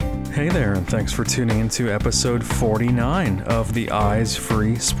Hey there, and thanks for tuning into episode 49 of the Eyes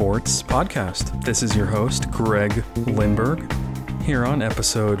Free Sports podcast. This is your host, Greg Lindberg. Here on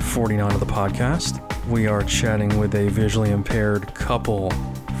episode 49 of the podcast, we are chatting with a visually impaired couple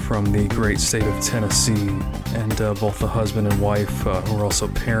from the great state of Tennessee, and both the husband and wife, who are also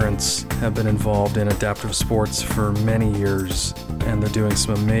parents, have been involved in adaptive sports for many years, and they're doing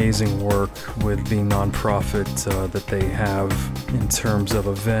some amazing work with the nonprofit that they have in terms of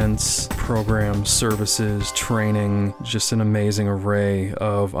events, programs, services, training, just an amazing array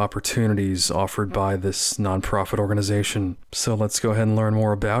of opportunities offered by this nonprofit organization. So let's go ahead and learn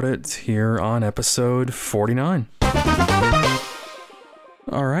more about it here on episode 49.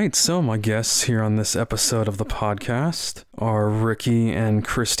 All right, so my guests here on this episode of the podcast are Ricky and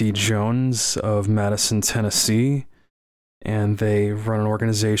Christy Jones of Madison, Tennessee, and they run an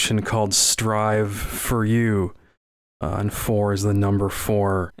organization called STRIVE4You, and 4 is the number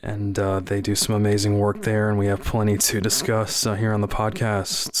 4, and they do some amazing work there, and we have plenty to discuss here on the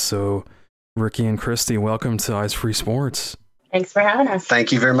podcast. So, Ricky and Christy, welcome to Eyes Free Sports. Thanks for having us.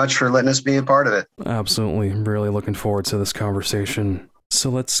 Thank you very much for letting us be a part of it. Absolutely. I'm really looking forward to this conversation. So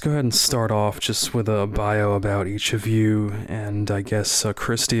let's go ahead and start off just with a bio about each of you. And I guess,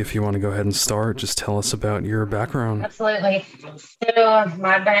 Christy, if you want to go ahead and start, just tell us about your background. Absolutely. So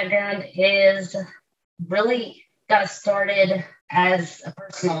my background is really got started as a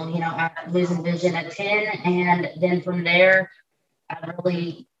personal, I losing vision at 10. And then from there, I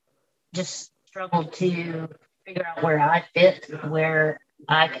really just struggled to figure out where I fit, where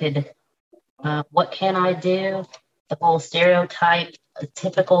I could, what can I do? The whole stereotype,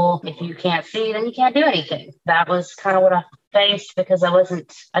 typical, if you can't see, then you can't do anything. That was kind of what I faced because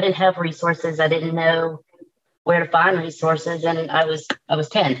I didn't have resources. I didn't know where to find resources, and I was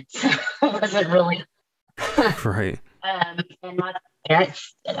 10. So I wasn't really right. And my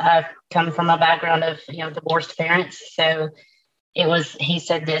parents, I come from a background of, divorced parents. So it was, he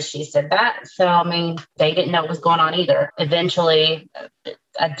said this, she said that. So, they didn't know what was going on either. Eventually,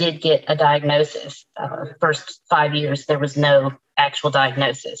 I did get a diagnosis. First 5 years, there was no actual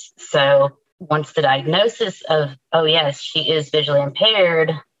diagnosis. So once the diagnosis of, oh, yes, she is visually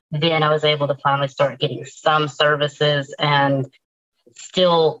impaired, then I was able to finally start getting some services, and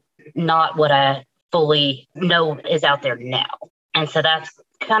still not what I fully know is out there now. And so that's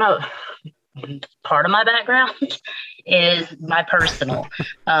kind of part of my background is my personal.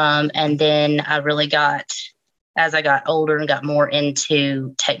 And then I really as I got older and got more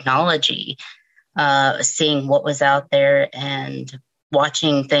into technology, seeing what was out there and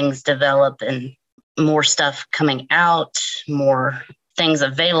watching things develop and more stuff coming out, more things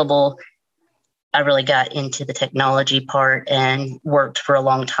available, I really got into the technology part and worked for a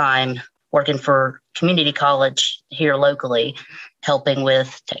long time working for community college here locally, helping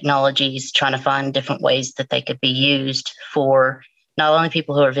with technologies, trying to find different ways that they could be used for not only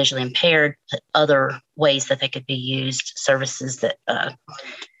people who are visually impaired, but other ways that they could be used, services that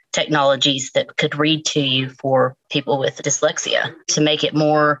technologies that could read to you for people with dyslexia, to make it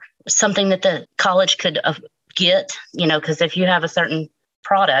more something that the college could get, because if you have a certain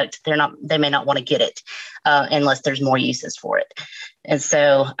product, they may not want to get it unless there's more uses for it. And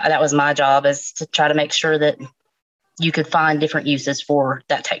so that was my job, is to try to make sure that you could find different uses for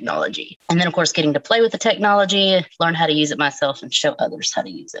that technology. And then, of course, getting to play with the technology, learn how to use it myself and show others how to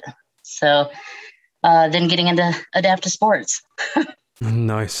use it. So then getting into adaptive sports.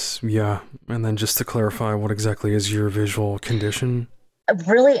 Nice. Yeah. And then just to clarify, what exactly is your visual condition?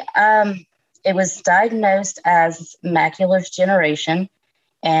 Really, it was diagnosed as macular degeneration.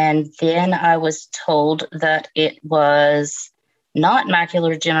 And then I was told that it was not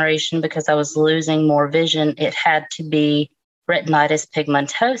macular degeneration because I was losing more vision. It had to be retinitis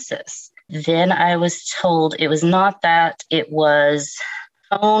pigmentosus. Then I was told it was not that, it was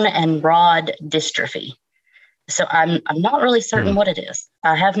cone and rod dystrophy. So I'm not really certain what it is.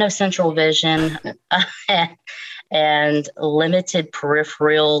 I have no central vision and limited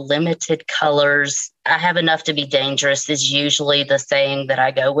peripheral, limited colors. I have enough to be dangerous is usually the saying that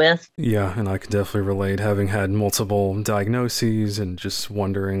I go with. Yeah, and I can definitely relate, having had multiple diagnoses and just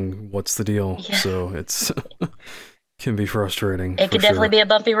wondering what's the deal. Yeah. So it's can be frustrating. It could definitely be a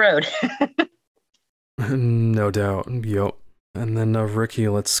bumpy road. No doubt. Yep. And then Ricky,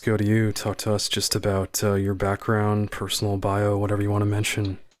 let's go to you. Talk to us just about your background, personal bio, whatever you want to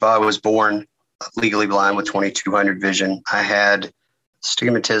mention. I was born legally blind with 2200 vision. I had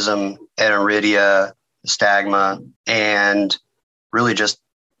stigmatism, aniridia, stagma, and really just,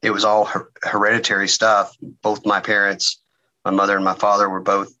 it was all hereditary stuff. Both my parents, my mother and my father, were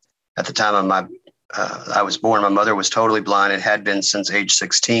both, at the time of my I was born, my mother was totally blind and had been since age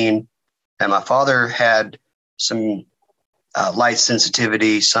 16. And my father had some light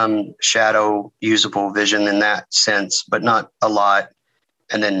sensitivity, some shadow usable vision in that sense, but not a lot.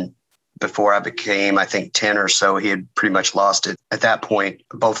 And then before I became, I think, 10 or so, he had pretty much lost it. At that point,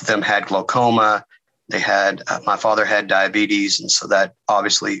 both of them had glaucoma. They had, my father had diabetes. And so that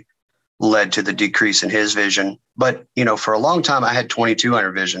obviously led to the decrease in his vision. But, for a long time, I had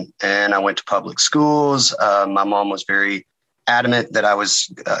 2200 vision, and I went to public schools. My mom was very adamant that I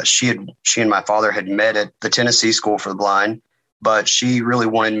was, she and my father had met at the Tennessee School for the Blind, but she really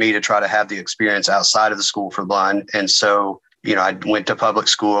wanted me to try to have the experience outside of the School for the Blind. And so, I went to public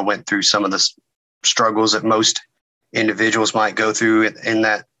school. I went through some of the struggles that most individuals might go through in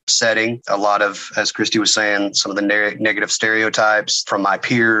that setting. A lot of, as Christy was saying, some of the negative stereotypes from my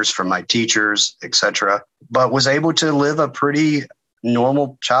peers, from my teachers, etc. But was able to live a pretty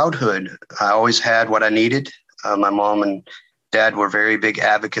normal childhood. I always had what I needed. My mom and dad were very big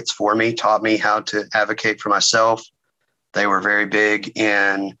advocates for me, taught me how to advocate for myself. They were very big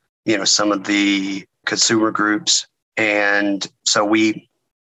in, some of the consumer groups. And so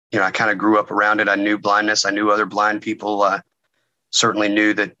I kind of grew up around it. I knew blindness. I knew other blind people. Certainly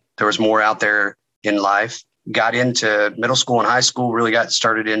knew that there was more out there in life. Got into middle school and high school, really got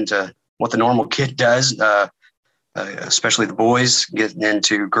started into what the normal kid does, especially the boys, getting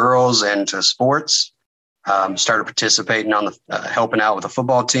into girls and to sports. Started participating on helping out with the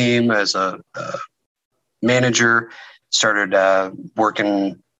football team as a manager. Started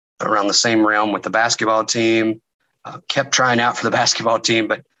working around the same realm with the basketball team. Kept trying out for the basketball team,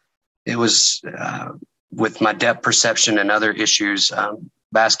 but it was with my depth perception and other issues,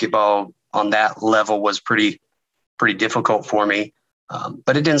 basketball on that level was pretty difficult for me.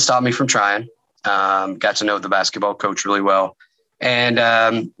 But it didn't stop me from trying. Got to know the basketball coach really well.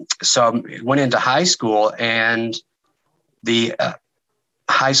 And so I went into high school, and the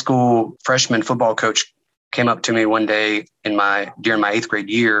high school freshman football coach came up to me one day during my 8th grade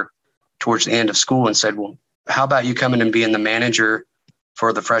year towards the end of school and said, well, how about you coming and being the manager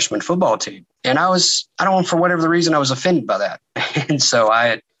for the freshman football team? And I don't know, for whatever the reason, I was offended by that. And so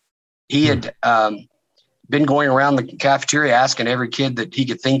he had been going around the cafeteria asking every kid that he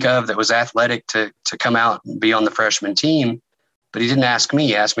could think of that was athletic to come out and be on the freshman team. But he didn't ask me.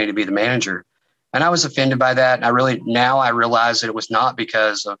 He asked me to be the manager. And I was offended by that. And now I realize that it was not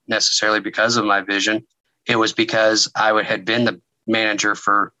necessarily because of my vision. It was because I had been the manager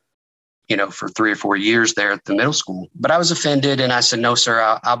for 3 or 4 years there at the middle school. But I was offended, and I said, no,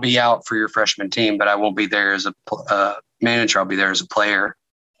 sir, I'll be out for your freshman team, but I won't be there as a manager. I'll be there as a player.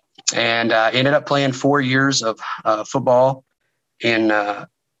 And I ended up playing 4 years of football in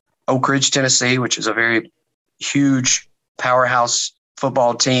Oak Ridge, Tennessee, which is a very huge powerhouse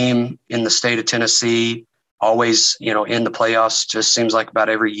football team in the state of Tennessee. Always, in the playoffs, just seems like about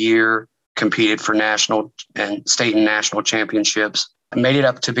every year, competed for national and state and national championships. I made it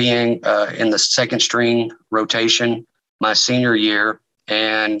up to being in the second string rotation my senior year.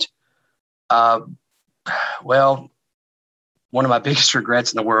 And, one of my biggest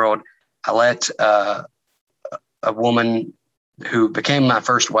regrets in the world, I let a woman who became my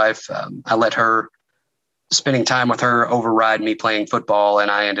first wife, I let her, spending time with her, override me playing football,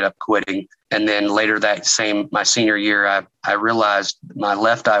 and I ended up quitting. And then later my senior year, I realized my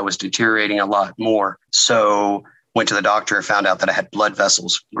left eye was deteriorating a lot more. So went to the doctor and found out that I had blood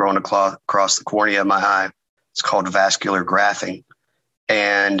vessels growing across the cornea of my eye. It's called vascular grafting.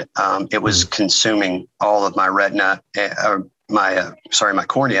 And it was consuming all of my retina, my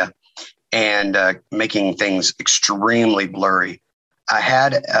cornea, and making things extremely blurry.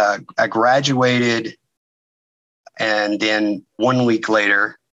 I graduated, and then 1 week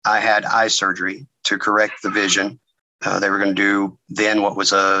later, I had eye surgery to correct the vision. They were going to do then what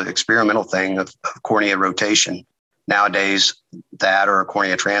was an experimental thing of cornea rotation. Nowadays, that or a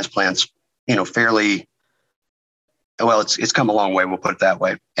cornea transplant's, fairly well. It's come a long way. We'll put it that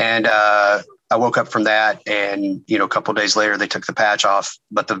way. And I woke up from that, and a couple of days later, they took the patch off,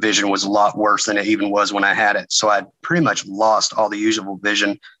 but the vision was a lot worse than it even was when I had it. So I'd pretty much lost all the usable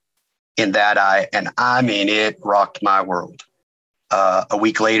vision in that eye, and I mean, it rocked my world. A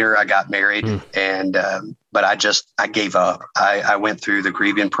week later, I got married, and but I gave up. I went through the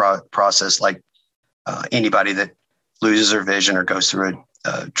grieving process like anybody that loses their vision or goes through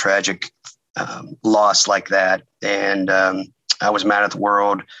a tragic loss like that. And I was mad at the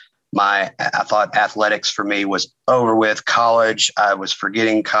world. I thought athletics for me was over with. College, I was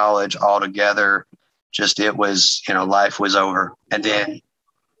forgetting college altogether. It was, life was over. And then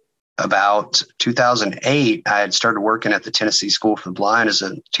about 2008, I had started working at the Tennessee School for the Blind as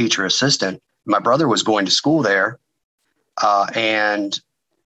a teacher assistant. my brother was going to school there. And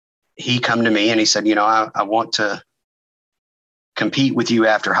he come to me and he said, I want to compete with you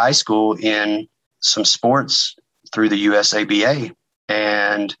after high school in some sports through the USABA.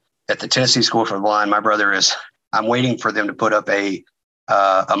 And at the Tennessee School for the Blind, my brother I'm waiting for them to put up a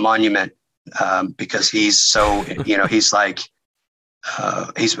monument because he's so, he's like,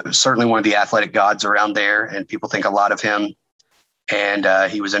 he's certainly one of the athletic gods around there, and people think a lot of him.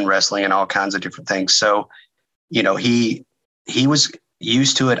 And he was in wrestling and all kinds of different things. So, he was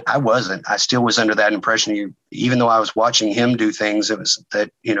used to it. I wasn't. I still was under that impression. Even though I was watching him do things, it was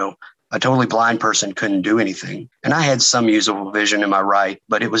that, a totally blind person couldn't do anything. And I had some usable vision in my right,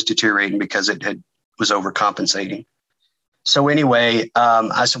 but it was deteriorating because was overcompensating. So anyway,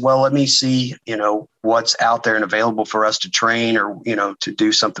 I said, well, let me see, what's out there and available for us to train or, to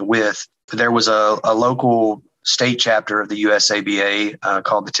do something with. There was a local state chapter of the USABA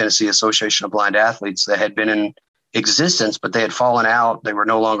called the Tennessee Association of Blind Athletes that had been in existence, but they had fallen out. They were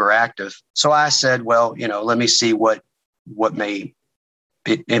no longer active. So I said, well, let me see what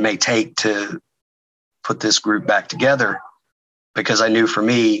it may take to put this group back together, because I knew for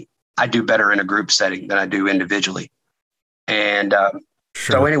me, I do better in a group setting than I do individually. And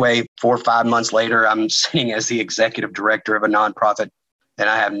so anyway, 4 or 5 months later, I'm sitting as the executive director of a nonprofit, and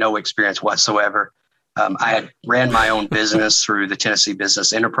I have no experience whatsoever. I had ran my own business through the Tennessee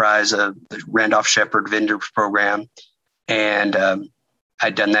Business Enterprise, the Randolph Shepherd Vendor Program. And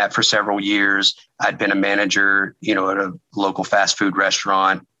I'd done that for several years. I'd been a manager, at a local fast food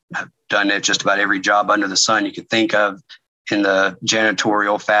restaurant. I've done it just about every job under the sun you could think of in the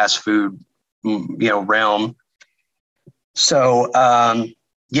janitorial fast food, realm. So,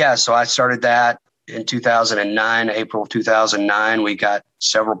 so I started that in 2009, April 2009. We got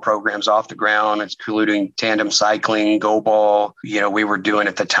several programs off the ground, including tandem cycling, go ball. We were doing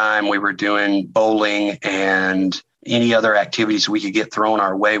bowling and any other activities we could get thrown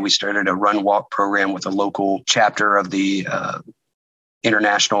our way. We started a run walk program with a local chapter of the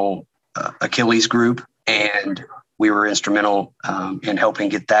International Achilles group. And we were instrumental in helping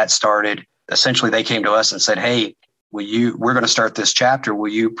get that started. Essentially, they came to us and said, hey, we're going to start this chapter.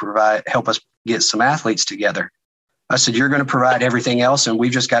 Will you help us get some athletes together? I said, you're going to provide everything else, and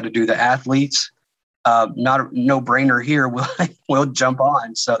we've just got to do the athletes. Not a no-brainer here. We'll jump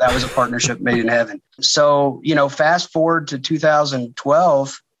on. So that was a partnership made in heaven. So, fast forward to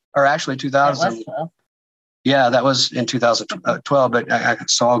 2012, or actually 2000. Yeah, that was in 2012. But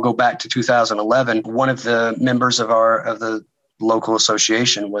so I'll go back to 2011. One of the members of the local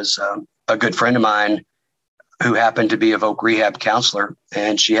association was a good friend of mine who happened to be a voc rehab counselor.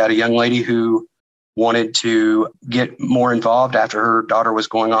 And she had a young lady who wanted to get more involved after her daughter was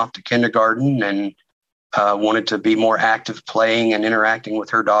going off to kindergarten, and wanted to be more active playing and interacting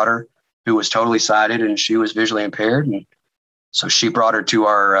with her daughter, who was totally sighted and she was visually impaired. And so she brought her to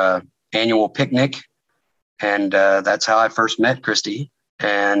our annual picnic. And that's how I first met Christy.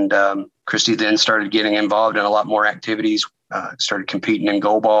 And Christy then started getting involved in a lot more activities, started competing in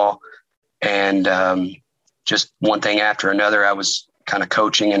goal ball. And just one thing after another, I was kind of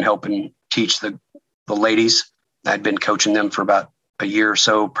coaching and helping teach the ladies. I'd been coaching them for about a year or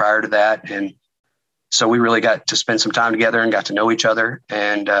so prior to that. And so we really got to spend some time together and got to know each other.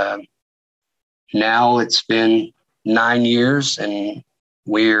 And now it's been 9 years and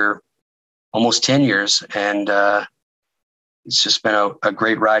we're almost 10 years. And it's just been a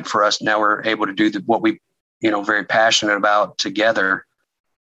great ride for us. Now we're able to do what we, very passionate about together.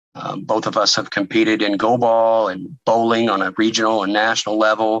 Both of us have competed in goal ball and bowling on a regional and national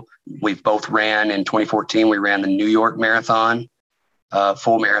level. We've both ran in 2014. We ran the New York Marathon,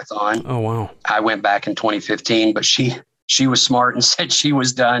 full marathon. Oh, wow. I went back in 2015, but she was smart and said she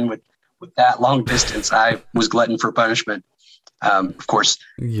was done with that long distance. I was glutton for punishment. Of course,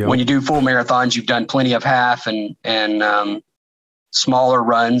 When you do full marathons, you've done plenty of half and smaller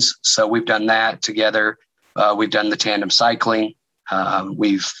runs. So we've done that together. We've done the tandem cycling.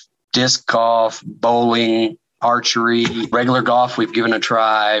 We've disc golf, bowling, archery, regular golf. We've given a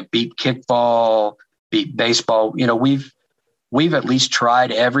try, beat kickball, beat baseball. We've at least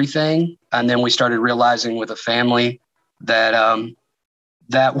tried everything. And then we started realizing with a family that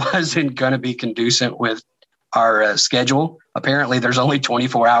that wasn't going to be conducive with our schedule. Apparently there's only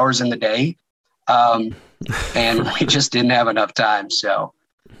 24 hours in the day. And we just didn't have enough time. So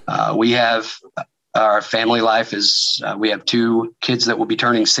we have our family life is we have 2 kids that will be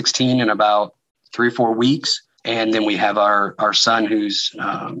turning 16 in about 3 or 4 weeks. And then we have our son who's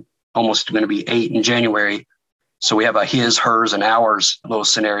almost going to be 8 in January. So we have a his, hers, and ours little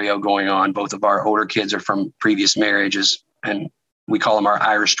scenario going on. Both of our older kids are from previous marriages, and we call them our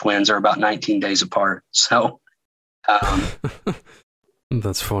Irish twins, are about 19 days apart. So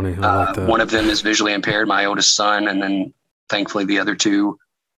that's funny. I like that. One of them is visually impaired, my oldest son, and then thankfully the other two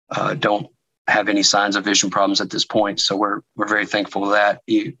don't have any signs of vision problems at this point. So we're very thankful for that,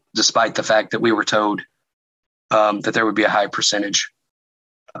 despite the fact that we were told that there would be a high percentage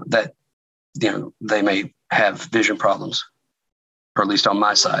that they may have vision problems, or at least on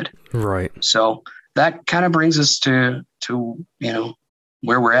my side. Right. So that kind of brings us to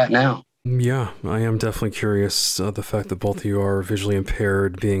where we're at now. Yeah, I am definitely curious. The fact that both of you are visually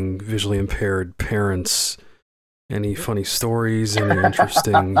impaired, being visually impaired parents. Any funny stories? Any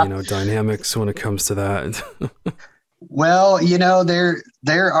interesting, dynamics when it comes to that? Well,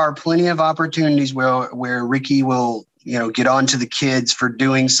 there are plenty of opportunities where Ricky will, get on to the kids for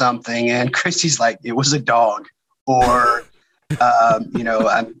doing something, and Christy's like, it was a dog, or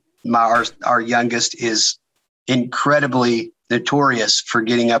our youngest is incredibly notorious for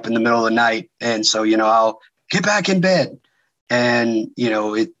getting up in the middle of the night, and so I'll get back in bed, and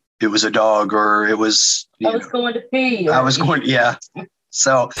it was a dog, or it was I was going to pee. I was going, yeah.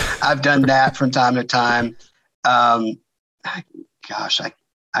 So I've done that from time to time. Gosh,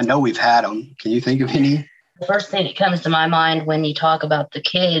 I know we've had them. Can you think of any? The first thing that comes to my mind when you talk about the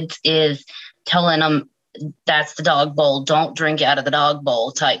kids is telling them that's the dog bowl. Don't drink out of the dog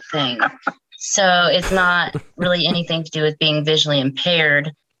bowl type thing. So it's not really anything to do with being visually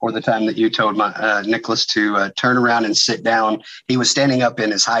impaired. Or the time that you told my Nicholas to turn around and sit down. He was standing up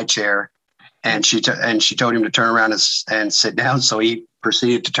in his high chair, and she told him to turn around and sit down. So he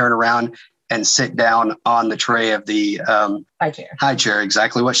proceeded to turn around and sit down on the tray of the high chair,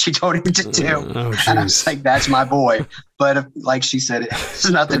 exactly what she told him to do. Oh, and I was like, that's my boy. But like she said, it has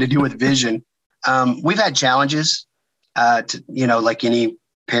nothing to do with vision. We've had challenges, like any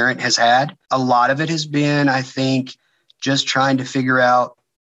parent has had. A lot of it has been, I think, just trying to figure out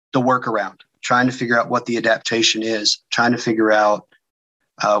the workaround, trying to figure out what the adaptation is, trying to figure out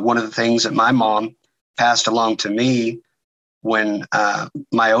one of the things that my mom passed along to me when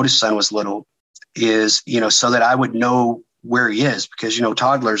my oldest son was little is, so that I would know where he is, because,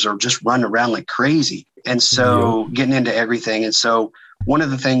 toddlers are just running around like crazy. And so getting into everything. And so one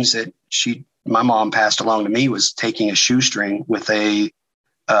of the things that my mom passed along to me was taking a shoestring with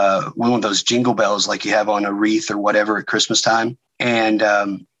one of those jingle bells like you have on a wreath or whatever at Christmas time, and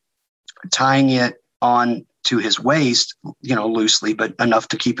tying it on to his waist, loosely, but enough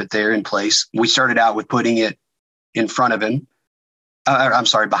to keep it there in place. We started out with putting it in front of him.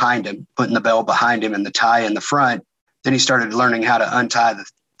 Behind him, putting the bell behind him and the tie in the front. Then he started learning how to untie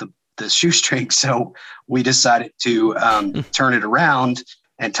the shoestring. So we decided to turn it around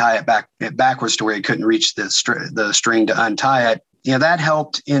and tie it backwards to where he couldn't reach the string to untie it. That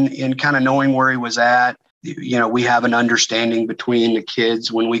helped in kind of knowing where he was at. We have an understanding between the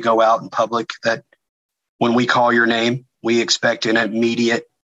kids when we go out in public that when we call your name, we expect an immediate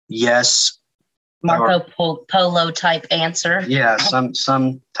yes. Marco Polo type answer. Yeah,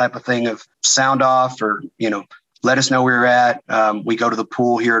 some type of thing of sound off, or, let us know where you're at. We go to the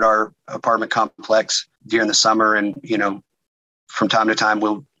pool here at our apartment complex during the summer, and, from time to time,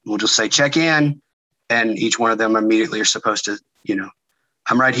 we'll just say, check in. And each one of them immediately are supposed to,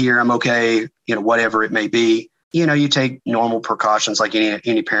 I'm right here. I'm okay. Whatever it may be. You take normal precautions like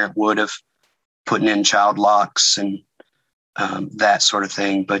any parent would of putting in child locks and that sort of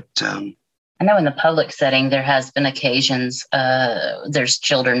thing. But I know in the public setting, there has been occasions there's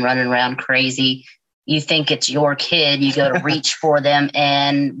children running around crazy. You think it's your kid, you go to reach for them,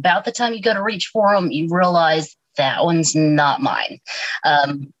 and about the time you go to reach for them, you realize that one's not mine.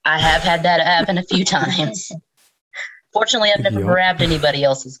 I have had that happen a few times. Fortunately, I've never grabbed anybody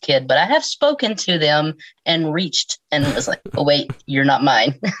else's kid, but I have spoken to them and reached and was like, oh, wait, you're not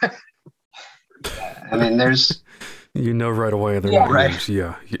mine. I mean, there's... right away. Right.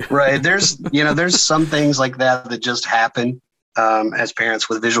 Yeah. Right. There's some things like that just happen as parents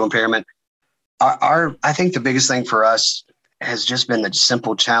with visual impairment. I think the biggest thing for us has just been the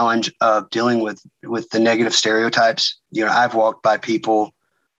simple challenge of dealing with the negative stereotypes. I've walked by people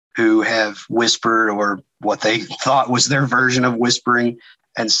who have whispered, or what they thought was their version of whispering,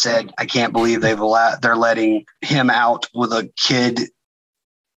 and said, I can't believe they're letting him out with a kid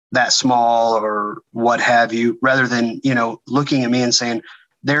that small or what have you, rather than, looking at me and saying,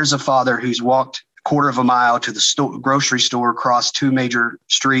 there's a father who's walked a quarter of a mile to the grocery store, across 2 major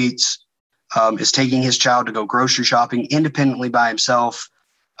streets, is taking his child to go grocery shopping independently by himself.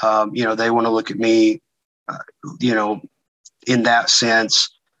 They want to look at me, in that sense.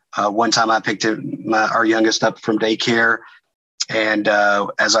 One time I picked our youngest up from daycare, and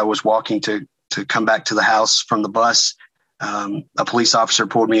as I was walking to come back to the house from the bus, A police officer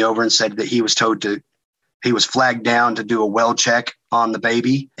pulled me over and said that he was flagged down to do a well check on the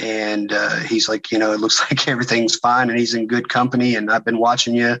baby. And he's like, it looks like everything's fine and he's in good company. And I've been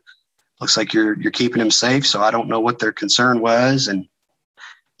watching you. Looks like you're keeping him safe. So I don't know what their concern was. And,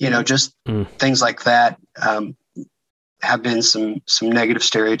 just things like that have been some negative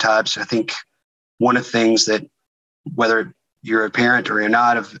stereotypes. I think one of the things that, whether you're a parent or you're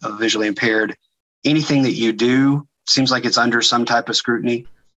not of visually impaired, anything that you do seems like it's under some type of scrutiny.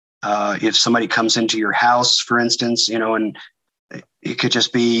 If somebody comes into your house, for instance, and it could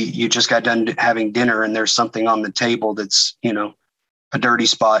just be, you just got done having dinner and there's something on the table that's, a dirty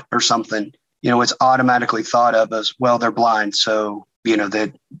spot or something, it's automatically thought of as, well, they're blind. So,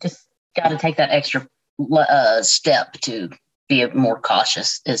 that just got to take that extra step to be more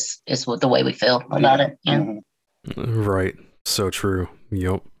cautious is what the way we feel about it. Yeah. Mm-hmm. Right. So true.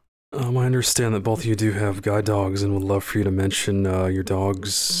 Yep. I understand that both of you do have guide dogs and would love for you to mention your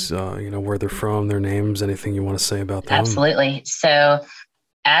dogs, where they're from, their names, anything you want to say about them. Absolutely. So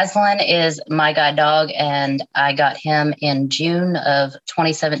Aslan is my guide dog, and I got him in June of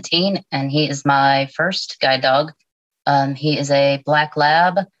 2017, and he is my first guide dog. He is a black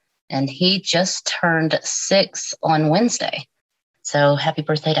lab, and he just turned 6 on Wednesday. So happy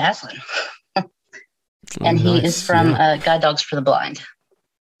birthday to Aslan. And he is from Guide Dogs for the Blind.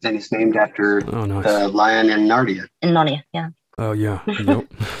 And he's named after nice. The lion in Narnia. In Narnia, yeah. Oh, yeah. Yep.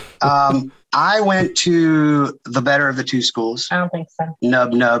 I went to the better of the two schools. I don't think so.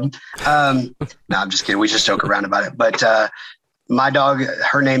 Nub. No, I'm just kidding. We just joke around about it. But my dog,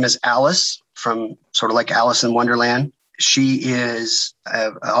 her name is Alice, from sort of like Alice in Wonderland. She is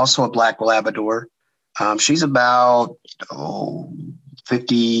also a black Labrador. She's about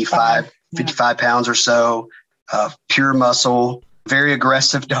 55 pounds or so, pure muscle, very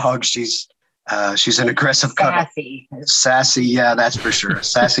aggressive dog. She's an aggressive sassy. Yeah, that's for sure.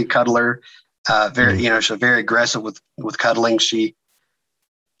 Sassy cuddler. She's very aggressive with cuddling. She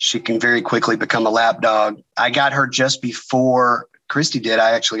can very quickly become a lap dog. I got her just before Christy did.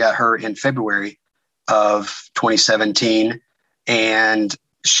 I actually got her in February of 2017, and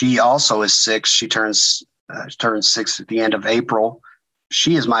she also is 6. She turns 6 at the end of April.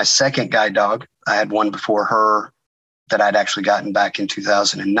 She is my second guide dog. I had one before her that I'd actually gotten back in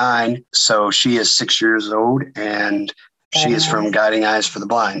 2009. So she is 6 years old, and she is from Guiding Eyes for the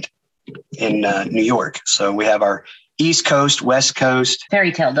Blind in New York. So we have our East Coast, West Coast.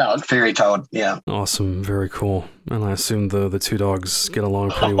 Fairy tale dog. Fairy tale, yeah. Awesome. Very cool. And I assume the two dogs get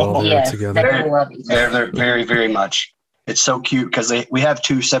along pretty well together. They're very, very much. It's so cute because we have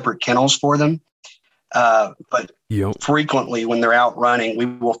 2 separate kennels for them. But frequently when they're out running, we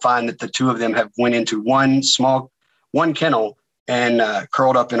will find that the 2 of them have went into one kennel and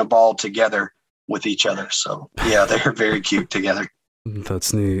curled up in a ball together with each other. So yeah, they're very cute together.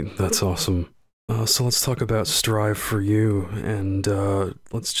 That's neat. That's awesome. So let's talk about STRIVE4You, and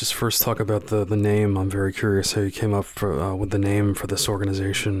let's just first talk about the name. I'm very curious how you came up with the name for this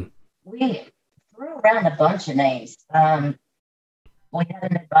organization. We threw around a bunch of names. We had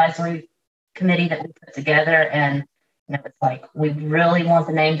an advisory committee that we put together, and it's like, we really want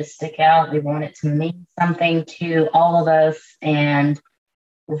the name to stick out. We want it to mean something to all of us and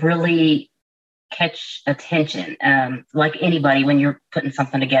really catch attention, like anybody when you're putting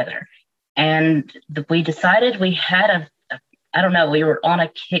something together. And we decided we had we were on a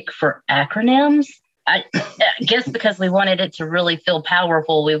kick for acronyms. I guess because we wanted it to really feel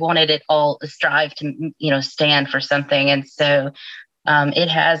powerful. We wanted it all strive to, stand for something. And so it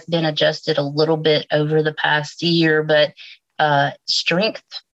has been adjusted a little bit over the past year, but strength,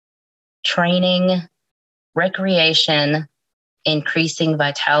 training, recreation, increasing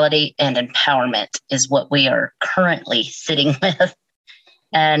vitality, and empowerment is what we are currently sitting with.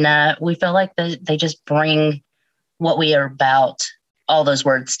 And we feel like they just bring what we are about, all those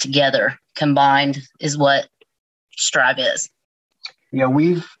words together, combined is what STRIVE is. Yeah,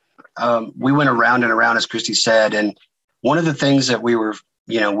 we went around and around, as Christy said, and one of the things that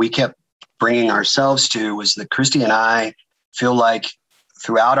we kept bringing ourselves to was that Christy and I feel like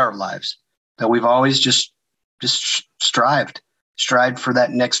throughout our lives that we've always just strived for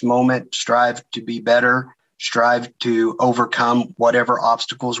that next moment, strive to be better, strive to overcome whatever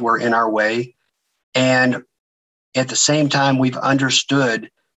obstacles were in our way. And at the same time, we've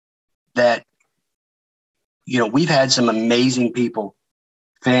understood that, we've had some amazing people,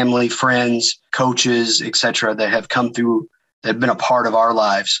 family, friends, coaches, etc., that have come through, that have been a part of our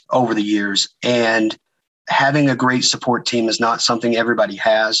lives over the years. And having a great support team is not something everybody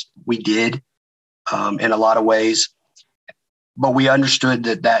has. We did in a lot of ways, but we understood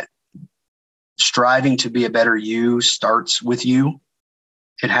that striving to be a better you starts with you.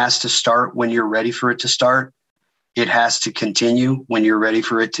 It has to start when you're ready for it to start. It has to continue when you're ready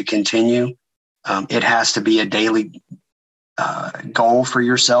for it to continue. It has to be a daily goal for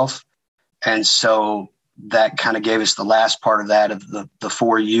yourself. And so that kind of gave us the last part of that, of the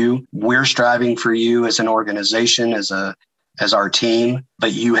for you. We're striving for you as an organization, as our team,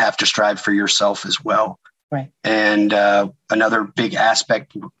 but you have to strive for yourself as well. Right. And another big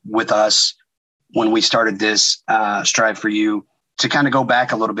aspect with us when we started this Strive for You, to kind of go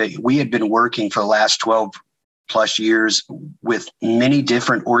back a little bit, we had been working for the last 12 plus years with many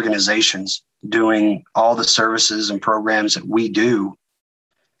different organizations doing all the services and programs that we do.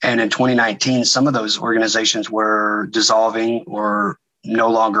 And in 2019, some of those organizations were dissolving or no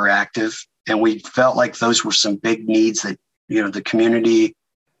longer active. And we felt like those were some big needs that, the community,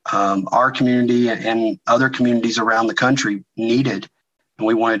 our community and other communities around the country needed. And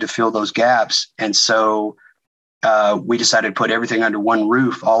we wanted to fill those gaps. And so we decided to put everything under one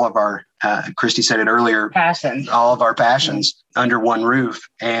roof, all of our, Christy said it earlier, passions, all of our passions under one roof.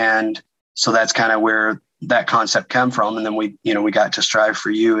 And so that's kind of where that concept come from. And then we got to Strive for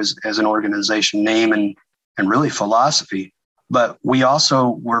You as an organization name and really philosophy. But we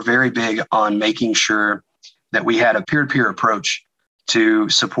also were very big on making sure that we had a peer-to-peer approach to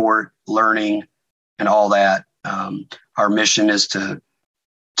support learning and all that. Our mission is to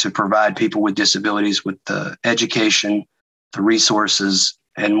provide people with disabilities with the education, the resources,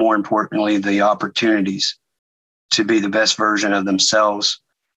 and more importantly, the opportunities to be the best version of themselves,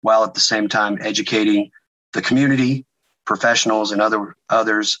 while at the same time educating the community, professionals, and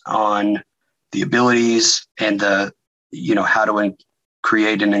others on the abilities and how to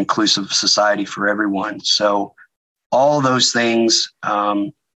create an inclusive society for everyone. So all those things,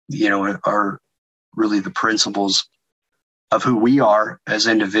 are really the principles of who we are as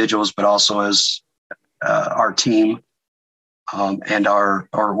individuals, but also as our team and our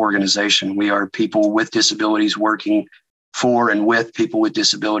organization. We are people with disabilities working for and with people with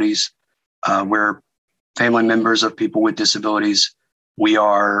disabilities. We're family members of people with disabilities. We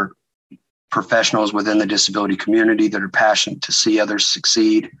are professionals within the disability community that are passionate to see others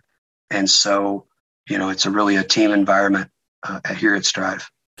succeed. And so, it's really a team environment here at Strive.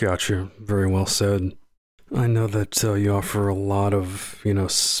 Gotcha. Very well said. I know that you offer a lot of,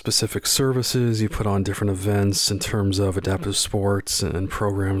 specific services. You put on different events in terms of adaptive sports and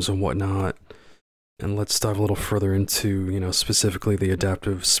programs and whatnot. And let's dive a little further into, specifically the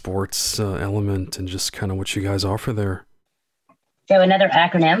adaptive sports element and just kind of what you guys offer there. So another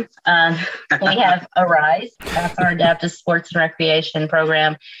acronym, we have ARISE. That's our Adaptive Sports and Recreation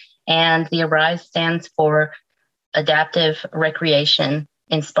Program. And the ARISE stands for Adaptive Recreation,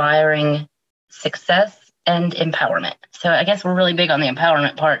 Inspiring Success and Empowerment. So I guess we're really big on the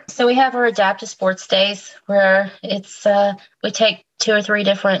empowerment part. So we have our adaptive sports days where it's we take 2 or 3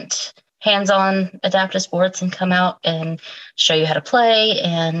 different hands-on adaptive sports and come out and show you how to play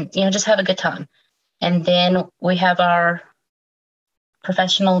and, just have a good time. And then we have our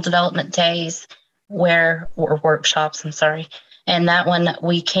professional development days or workshops, And that one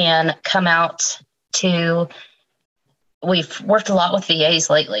we can come out to, we've worked a lot with VAs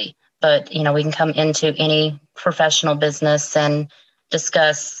lately, but, we can come into any professional business and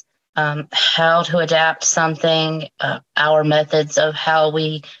discuss how to adapt something, our methods of how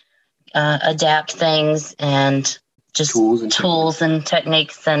we adapt things, and just tools and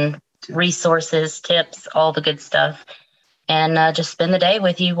techniques and resources, tips, all the good stuff. And just spend the day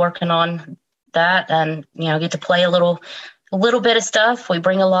with you working on that and, get to play a little bit of stuff. We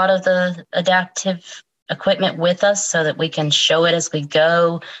bring a lot of the adaptive equipment with us so that we can show it as we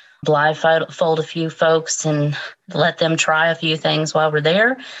go, blindfold a few folks and let them try a few things while we're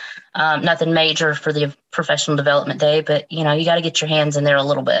there. Nothing major for the professional development day, but, you got to get your hands in there a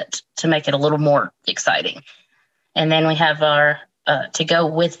little bit to make it a little more exciting. And then we have our, to go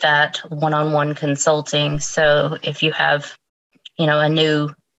with that, one-on-one consulting. So if you have, a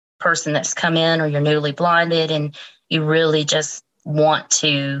new person that's come in or you're newly blinded and you really just want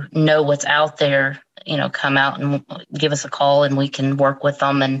to know what's out there, come out and give us a call and we can work with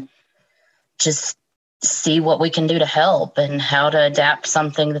them and just see what we can do to help and how to adapt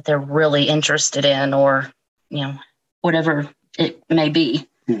something that they're really interested in or, whatever it may be.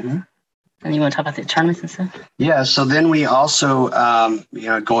 Mm-hmm. And you want to talk about the tournaments and stuff? Yeah. So then we also,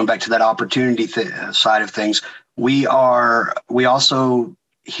 going back to that opportunity side of things, we also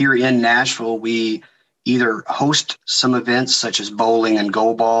here in Nashville, we either host some events such as bowling and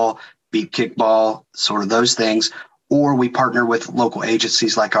goalball, beep kickball, sort of those things, or we partner with local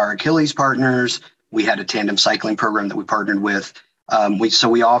agencies like our Achilles partners. We had a tandem cycling program that we partnered with.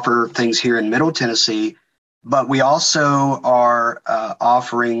 We offer things here in Middle Tennessee, but we also are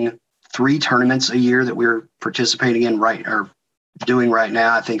offering 3 tournaments a year that we're participating in doing right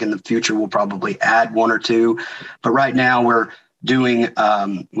now. I think in the future we'll probably add 1 or 2, but right now we're doing.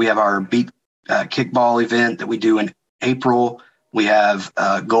 We have our beep kickball event that we do in April. We have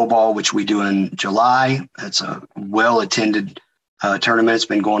goal ball, which we do in July. It's a well-attended tournament. It's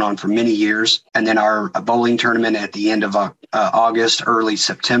been going on for many years. And then our bowling tournament at the end of August, early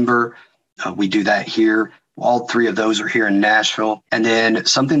September. We do that here. All 3 of those are here in Nashville. And then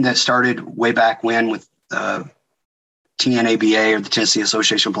something that started way back when with TNABA, or the Tennessee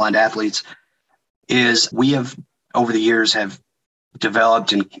Association of Blind Athletes, is we have over the years have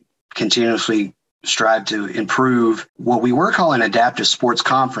developed and continuously strive to improve what we were calling adaptive sports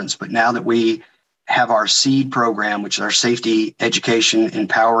conference. But now that we have our SEED program, which is our Safety Education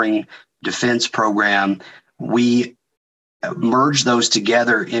Empowering Defense program, we merge those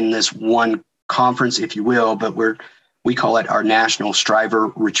together in this one conference, if you will, but we call it our National Striver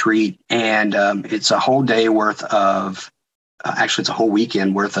Retreat. And it's a whole day worth of, actually it's a whole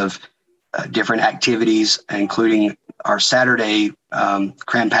weekend worth of different activities, including our Saturday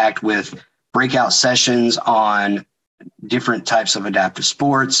cram-packed with breakout sessions on different types of adaptive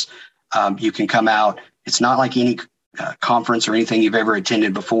sports. You can come out. It's not like any conference or anything you've ever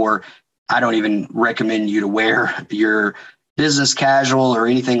attended before. I don't even recommend you to wear your business casual or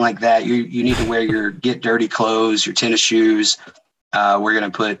anything like that. You need to wear your get dirty clothes, your tennis shoes. We're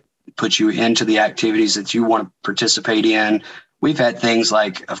going to put you into the activities that you want to participate in. We've had things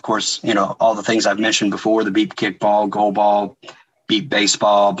like, of course, all the things I've mentioned before, the beep kickball, goal ball, beep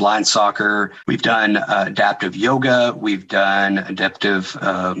baseball, blind soccer. We've done adaptive yoga. We've done adaptive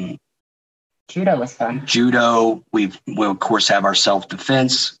judo was fun. Judo. We'll of course have our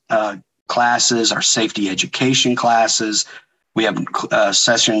self-defense classes, our safety education classes. We have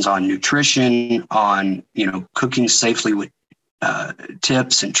sessions on nutrition, on cooking safely with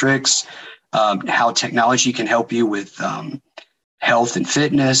tips and tricks, how technology can help you with health and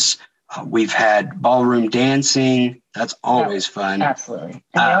fitness. We've had ballroom dancing. That's always fun. Absolutely.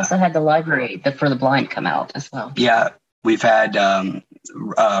 And we also had the library for the blind come out as well. Yeah. We've had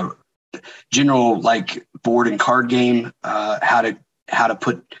general like board and card game, how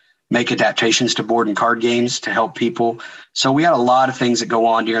to make adaptations to board and card games to help people. So we had a lot of things that go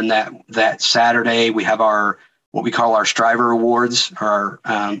on during that Saturday. We have what we call our Striver Awards.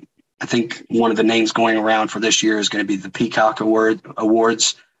 I think one of the names going around for this year is going to be the Peacock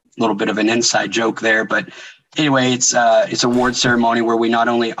Awards. A little bit of an inside joke there, but anyway, it's award ceremony where we not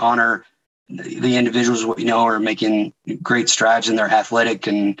only honor the individuals we know are making great strides in their athletic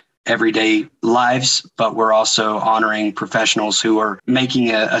and everyday lives, but we're also honoring professionals who are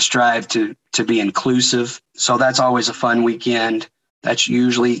making a strive to be inclusive. So that's always a fun weekend. That's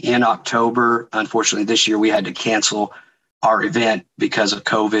usually in October. Unfortunately, this year we had to cancel our event because of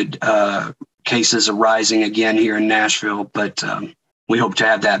COVID cases arising again here in Nashville, but we hope to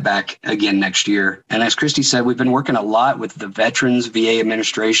have that back again next year. And as Christy said, we've been working a lot with the Veterans VA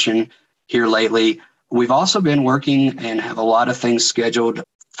administration here lately. We've also been working and have a lot of things scheduled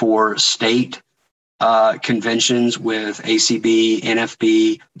for state conventions with ACB,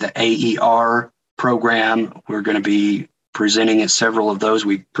 NFB, the AER program. We're going to be presenting at several of those.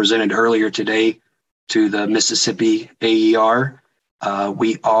 We presented earlier today to the Mississippi AER.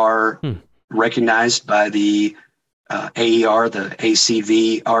 We are recognized by the AER, the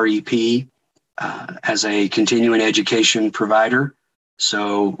ACV REP, as a continuing education provider.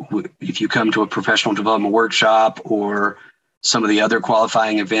 So if you come to a professional development workshop or some of the other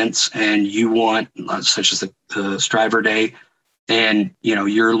qualifying events and you want, such as the Striver Day, and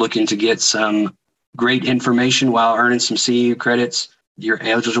you're looking to get some great information while earning some CEU credits, you're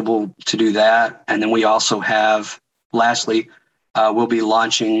eligible to do that. And then we also have, lastly, we'll be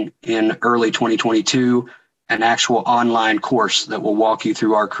launching in early 2022 an actual online course that will walk you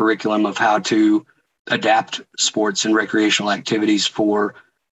through our curriculum of how to adapt sports and recreational activities for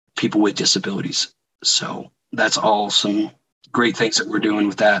people with disabilities. So that's all some great things that we're doing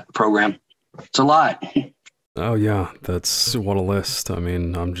with that program. It's a lot. Oh yeah, that's what a list. I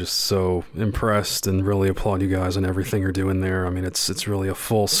mean, I'm just so impressed and really applaud you guys on everything you're doing there. I mean, it's really a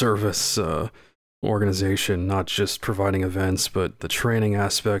full service organization, not just providing events, but the training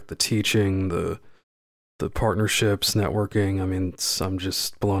aspect, the teaching, the partnerships, networking. I mean, I'm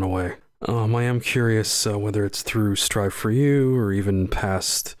just blown away. I am curious whether it's through STRIVE4You or even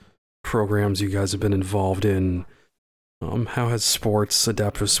past programs you guys have been involved in. How has sports,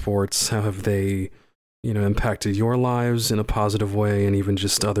 adaptive sports, how have they, impacted your lives in a positive way, and even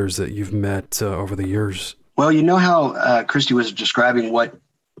just others that you've met over the years? Well, you know how Christy was describing what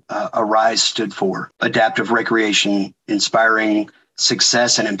ARISE stood for: adaptive recreation, inspiring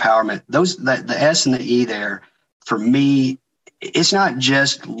success and empowerment. The S and the E there, for me, it's not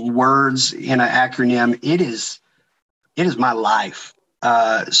just words in an acronym. It is my life.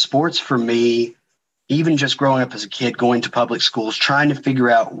 Sports for me, even just growing up as a kid, going to public schools, trying to figure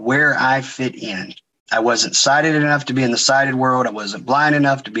out where I fit in. I wasn't sighted enough to be in the sighted world. I wasn't blind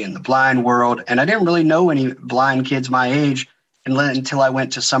enough to be in the blind world. And I didn't really know any blind kids my age until I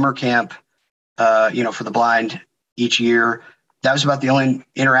went to summer camp, for the blind each year. That was about the only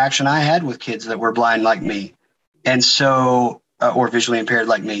interaction I had with kids that were blind like me. And so, or visually impaired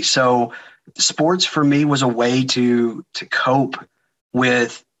like me. So sports for me was a way to cope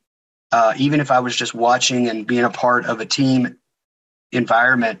with, even if I was just watching and being a part of a team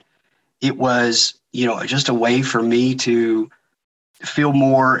environment, it was, just a way for me to feel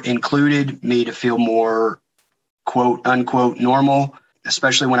more included, me to feel more quote unquote normal,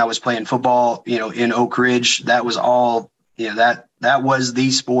 especially when I was playing football, in Oak Ridge. That was all, that was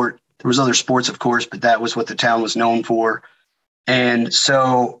the sport. There was other sports, of course, but that was what the town was known for. And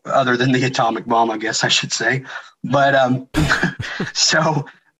so, other than the atomic bomb, I guess I should say, but, so,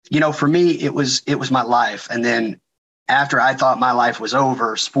 for me, it was my life. And then after I thought my life was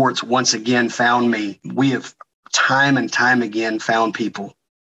over, sports once again found me. We have time and time again found people,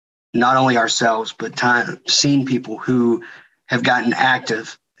 not only ourselves, but seen people who have gotten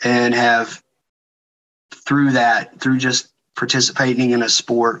active and have, through just participating in a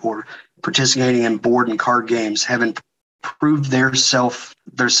sport or participating in board and card games, have improved themselves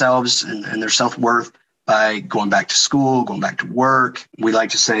and their self-worth by going back to school, going back to work. We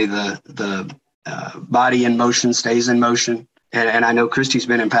like to say the body in motion stays in motion. And I know Christy's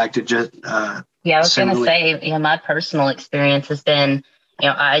been impacted just. I was going to say, my personal experience has been,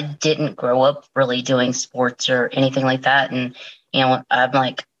 I didn't grow up really doing sports or anything like that. And, I'm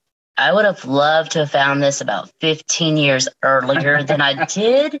like, I would have loved to have found this about 15 years earlier than I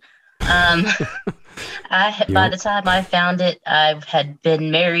did. By the time I found it, I had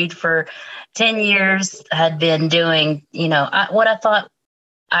been married for 10 years, had been doing, what I thought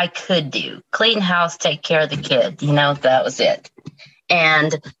I could do: clean house, take care of the kid, that was it.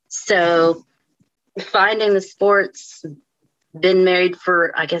 And so finding the sports, been married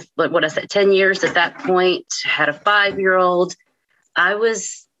for, I guess, what I said, 10 years at that point, had a 5-year-old. I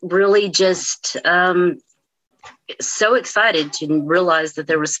was really just so excited to realize that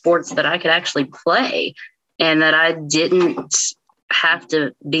there were sports that I could actually play and that I didn't have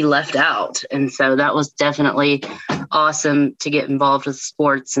to be left out. And so that was definitely awesome to get involved with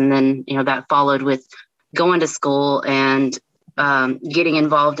sports. And then, that followed with going to school and getting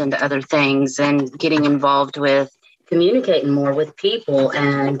involved into other things and getting involved with communicating more with people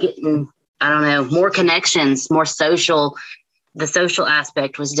and getting, more connections, more social. The social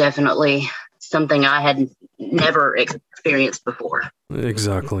aspect was definitely something I had never experienced before.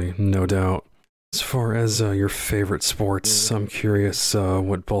 Exactly, no doubt. As far as your favorite sports, I'm curious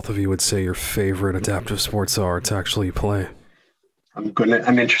what both of you would say your favorite adaptive sports are to actually play.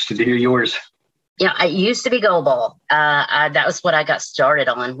 I'm interested to hear yours. Yeah, I used to be goalball. That was what I got started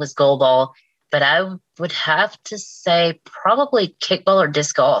on, was goalball. But I would have to say probably kickball or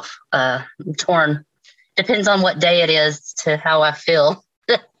disc golf. I'm torn. Depends on what day it is to how I feel.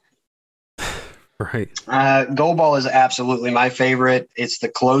 Right. Goalball is absolutely my favorite. It's the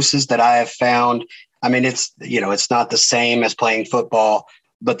closest that I have found. I mean, it's not the same as playing football,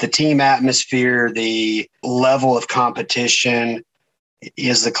 but the team atmosphere, the level of competition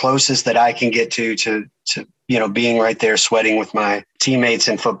is the closest that I can get to being right there sweating with my teammates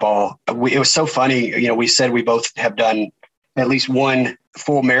in football. It was so funny. We said we both have done at least one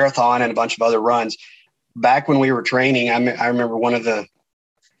full marathon and a bunch of other runs. Back when we were training, I remember one of the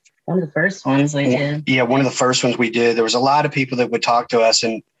first ones we did. Yeah, one of the first ones we did. There was a lot of people that would talk to us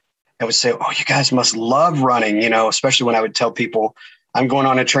and I would say, "Oh, you guys must love running," especially when I would tell people I'm going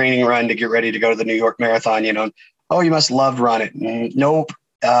on a training run to get ready to go to the New York Marathon, "Oh, you must love running." Nope.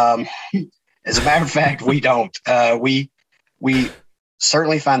 As a matter of fact, we don't. We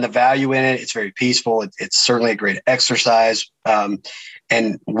certainly find the value in it. It's very peaceful. It's certainly a great exercise.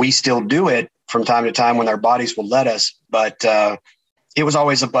 And we still do it from time to time when our bodies will let us. But it was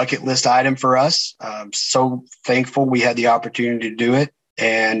always a bucket list item for us. So thankful we had the opportunity to do it.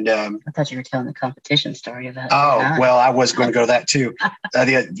 And I thought you were telling the competition story about it. Oh, well, I was going to go to that too.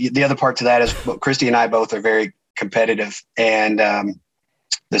 The other part to that is Christy and I both are very competitive. And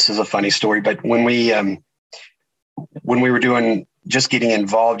this is a funny story, but when we were getting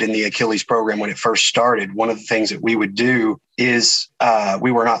involved in the Achilles program when it first started, one of the things that we would do is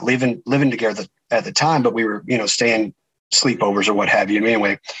we were not living together at the time, but we were, staying sleepovers or what have you.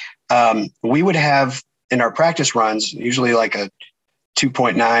 Anyway, we would have in our practice runs, usually like a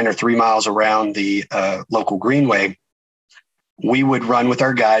 2.9 or 3 miles around the local greenway. We would run with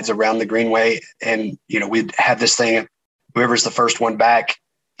our guides around the greenway, and we'd have this thing, whoever's the first one back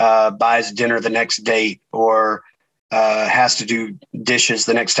buys dinner the next date, or has to do dishes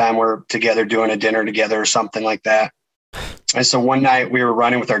the next time we're together doing a dinner together or something like that. And so one night we were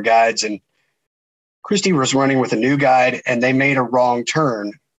running with our guides, and Christy was running with a new guide, and they made a wrong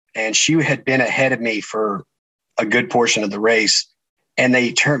turn, and she had been ahead of me for a good portion of the race. And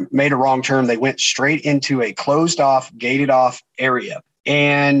they made a wrong turn. They went straight into a closed off, gated off area.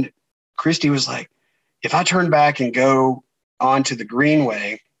 And Christy was like, if I turn back and go onto the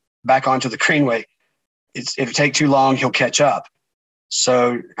greenway, it'll take too long. He'll catch up.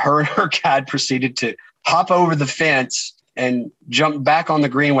 So her and her guide proceeded to hop over the fence and jump back on the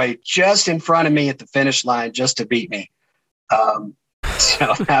greenway just in front of me at the finish line just to beat me.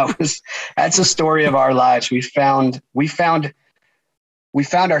 So that's a story of our lives. We found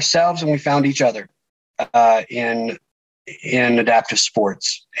ourselves and we found each other in adaptive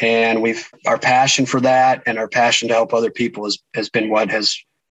sports, and our passion for that and our passion to help other people has been what has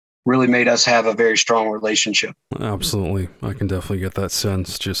really made us have a very strong relationship. Absolutely. I can definitely get that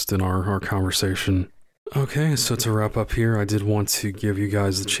sense just in our conversation. Okay, so to wrap up here, I did want to give you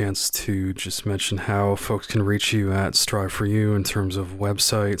guys the chance to just mention how folks can reach you at STRIVE4You in terms of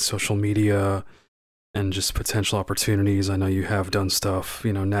website, social media, and just potential opportunities. I know you have done stuff,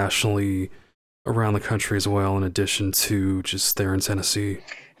 nationally around the country as well, in addition to just there in Tennessee.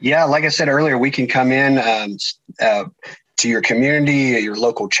 Yeah, like I said earlier, we can come in to your community, your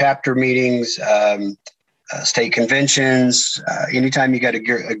local chapter meetings, state conventions. Anytime you got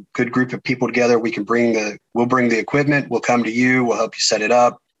a good group of people together, we'll bring the equipment. We'll come to you. We'll help you set it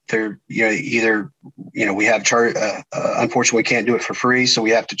up. We have charge. Unfortunately, we can't do it for free, so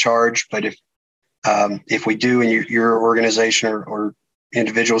we have to charge. But if we do, and your organization or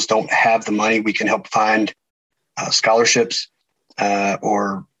individuals don't have the money, we can help find scholarships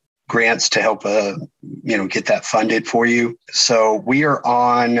or grants to help get that funded for you. So we are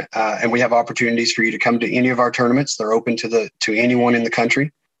on, and we have opportunities for you to come to any of our tournaments. They're open to anyone in the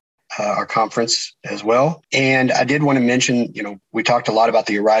country. Our conference as well. And I did want to mention, we talked a lot about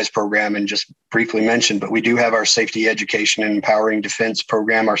the ARISE program and just briefly mentioned, but we do have our safety education and empowering defense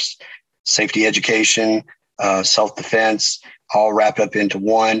program, our safety education, self-defense, all wrapped up into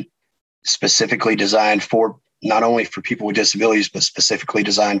one, specifically designed for not only for people with disabilities, but specifically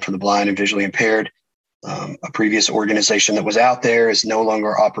designed for the blind and visually impaired. A previous organization that was out there is no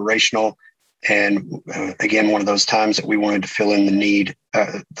longer operational. And again, one of those times that we wanted to fill in the need,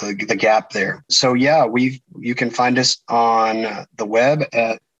 the gap there. So yeah, you can find us on the web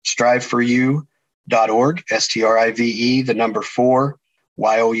at strive4you.org, STRIVE, the number 4,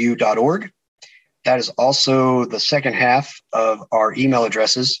 YOU.org. That is also the second half of our email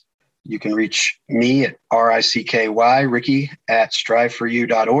addresses. You can reach me at Ricky at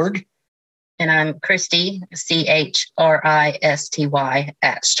strive4you.org. And I'm Christy, CHRISTY at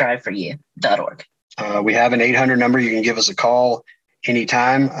STRIVE4You.org. We have an 800 number. You can give us a call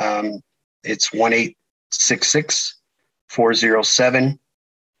anytime. It's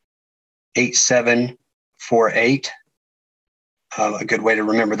 1-866-407-8748. A good way to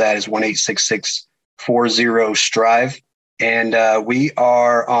remember that is 1-866-40-STRIVE. And we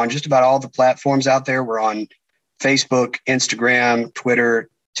are on just about all the platforms out there. We're on Facebook, Instagram, Twitter,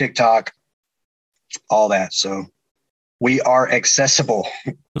 TikTok, all that. So we are accessible.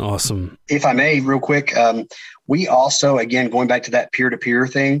 Awesome. If I may, real quick, we also, again, going back to that peer-to-peer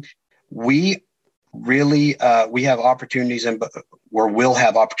thing, we really, we have opportunities we'll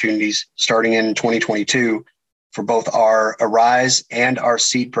have opportunities starting in 2022 for both our ARISE and our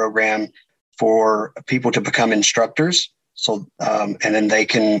SEED program for people to become instructors. So, and then they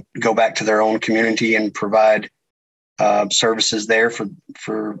can go back to their own community and provide services there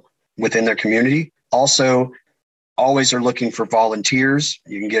for within their community. Also, always are looking for volunteers.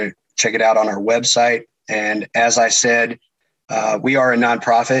 You can check it out on our website. And as I said, we are a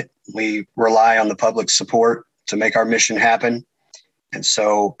nonprofit. We rely on the public support to make our mission happen. And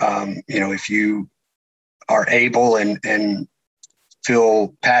so, if you are able and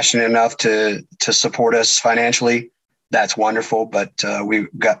feel passionate enough to support us financially, that's wonderful. But we've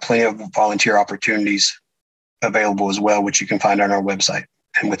got plenty of volunteer opportunities available as well, which you can find on our website.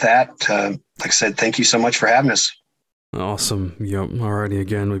 And with that, like I said, thank you so much for having us. Awesome. Yep. Alrighty.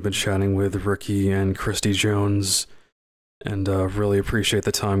 Again, we've been chatting with Ricky and Christy Jones, and really appreciate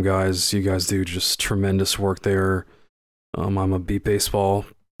the time, guys. You guys do just tremendous work there. I'm a beat baseball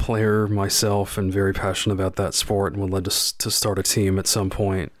player myself and very passionate about that sport and would like to start a team at some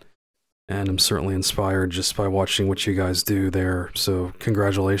point. And I'm certainly inspired just by watching what you guys do there. So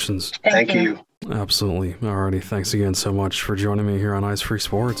congratulations. Thank you. Absolutely. Alrighty. Thanks again so much for joining me here on Eyes Free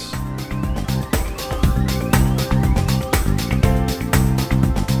Sports.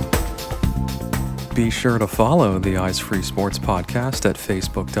 Be sure to follow the Eyes Free Sports podcast at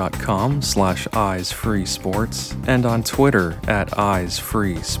facebook.com/eyesfreesports and on Twitter at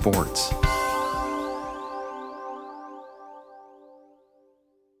eyesfreesports.